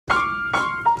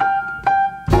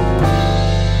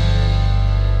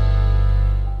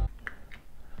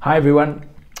Hi everyone,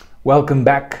 welcome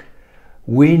back.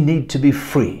 We need to be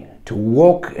free, to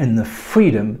walk in the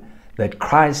freedom that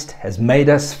Christ has made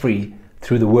us free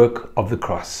through the work of the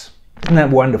cross. Isn't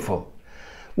that wonderful?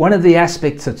 One of the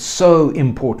aspects that's so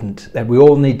important that we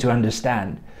all need to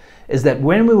understand is that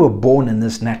when we were born in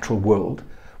this natural world,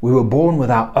 we were born with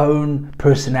our own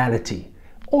personality.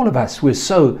 All of us were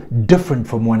so different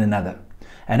from one another.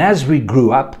 And as we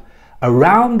grew up,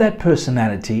 around that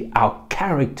personality, our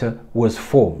character was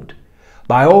formed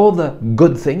by all the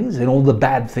good things and all the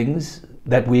bad things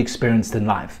that we experienced in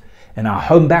life. In our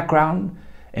home background,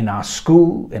 in our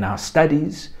school, in our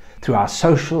studies, through our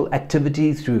social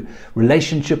activity, through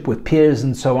relationship with peers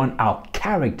and so on, our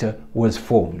character was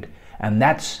formed. And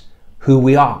that's who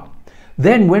we are.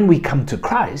 Then when we come to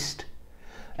Christ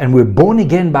and we're born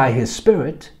again by His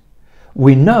Spirit,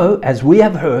 we know, as we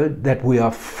have heard, that we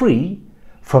are free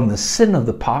from the sin of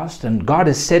the past, and God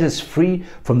has set us free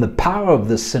from the power of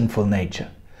this sinful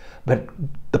nature. But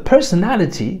the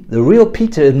personality, the real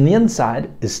Peter in the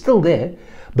inside, is still there,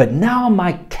 but now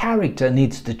my character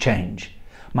needs to change.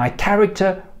 My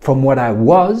character from what I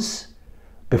was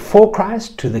before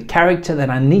Christ to the character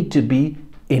that I need to be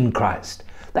in Christ.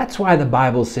 That's why the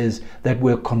Bible says that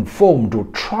we're conformed or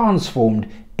transformed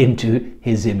into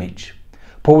His image.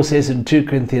 Paul says in 2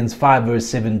 Corinthians 5 verse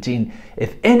 17,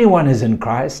 if anyone is in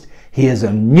Christ, he is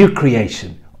a new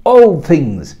creation. Old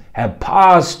things have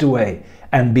passed away,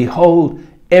 and behold,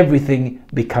 everything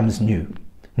becomes new.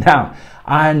 Now,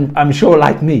 I'm sure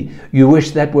like me, you wish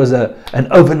that was an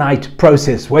overnight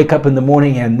process. Wake up in the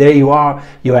morning and there you are,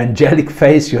 your angelic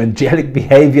face, your angelic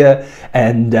behavior,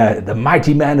 and the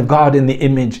mighty man of God in the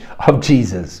image of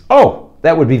Jesus. Oh,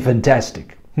 that would be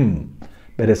fantastic.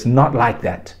 But it's not like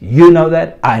that. You know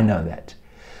that, I know that.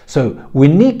 So we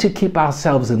need to keep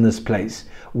ourselves in this place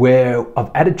where of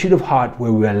attitude of heart,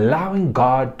 where we're allowing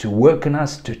God to work in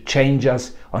us, to change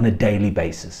us on a daily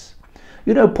basis.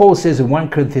 You know, Paul says in 1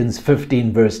 Corinthians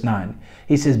 15 verse 9,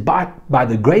 he says, by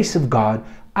the grace of God,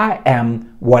 I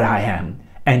am what I am,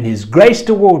 and His grace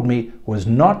toward me was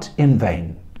not in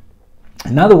vain.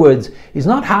 In other words, he's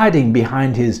not hiding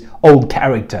behind his old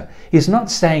character. He's not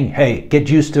saying, hey,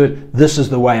 get used to it. This is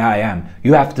the way I am.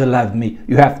 You have to love me.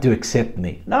 You have to accept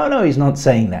me. No, he's not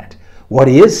saying that. What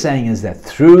he is saying is that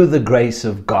through the grace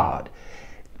of God,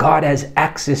 God has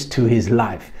access to his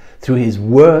life, through His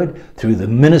Word, through the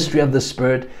ministry of the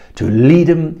Spirit, to lead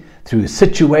him through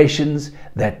situations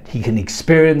that he can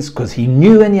experience, because he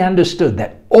knew and he understood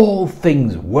that all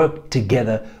things work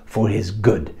together for his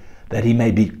good, that he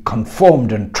may be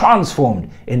conformed and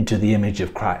transformed into the image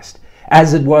of Christ.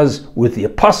 As it was with the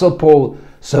Apostle Paul,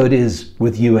 so it is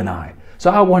with you and I.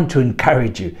 So I want to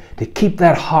encourage you to keep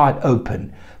that heart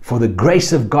open, for the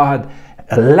grace of God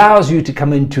allows you to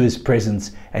come into His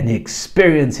presence and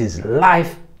experience His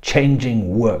life-changing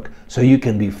work, so you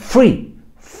can be free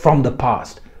from the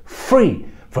past, free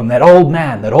from that old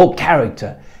man, that old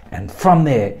character, and from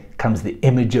there comes the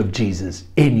image of Jesus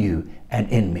in you and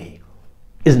in me.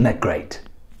 Isn't that great?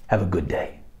 Have a good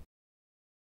day.